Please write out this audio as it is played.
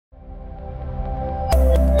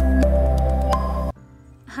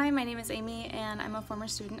Hi, my name is Amy and I'm a former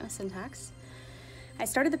student of Syntax. I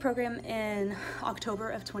started the program in October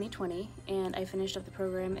of 2020 and I finished up the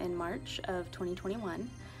program in March of 2021.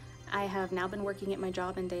 I have now been working at my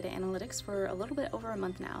job in data analytics for a little bit over a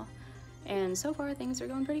month now, and so far things are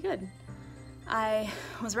going pretty good. I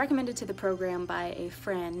was recommended to the program by a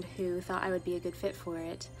friend who thought I would be a good fit for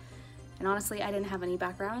it. And honestly, I didn't have any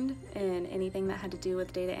background in anything that had to do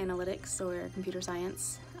with data analytics or computer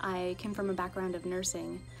science. I came from a background of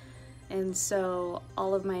nursing, and so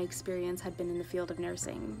all of my experience had been in the field of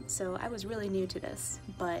nursing. So I was really new to this,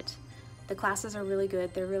 but the classes are really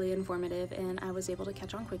good, they're really informative, and I was able to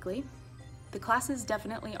catch on quickly. The classes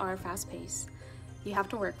definitely are fast-paced. You have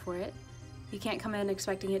to work for it. You can't come in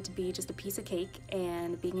expecting it to be just a piece of cake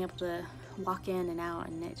and being able to walk in and out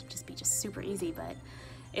and it just be just super easy, but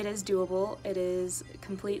it is doable. It is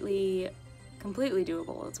completely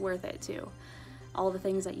doable. It's worth it too. All the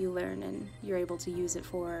things that you learn, and you're able to use it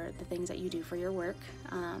for the things that you do for your work.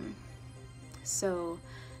 So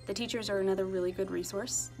the teachers are another really good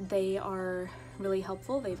resource. They are really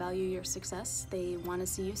helpful. They value your success. They want to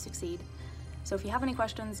see you succeed. So if you have any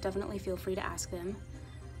questions, definitely feel free to ask them.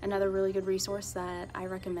 Another really good resource that I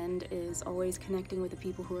recommend is always connecting with the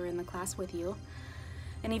people who are in the class with you,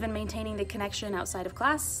 and even maintaining the connection outside of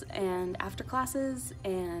class and after classes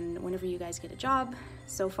and whenever you guys get a job.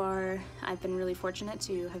 So far, I've been really fortunate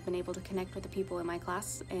to have been able to connect with the people in my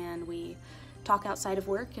class, and we talk outside of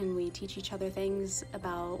work and we teach each other things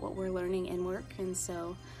about what we're learning in work, and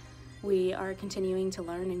so we are continuing to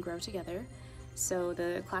learn and grow together. So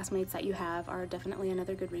the classmates that you have are definitely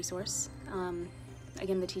another good resource.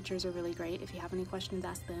 Again, the teachers are really great. If you have any questions,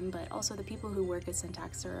 ask them, but also the people who work at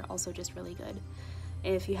Syntax are also just really good.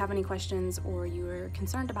 If you have any questions or you are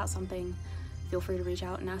concerned about something, feel free to reach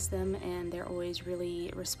out and ask them, and they're always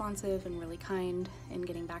really responsive and really kind in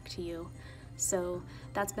getting back to you. So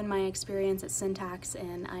that's been my experience at Syntax,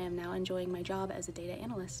 and I am now enjoying my job as a data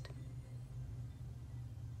analyst.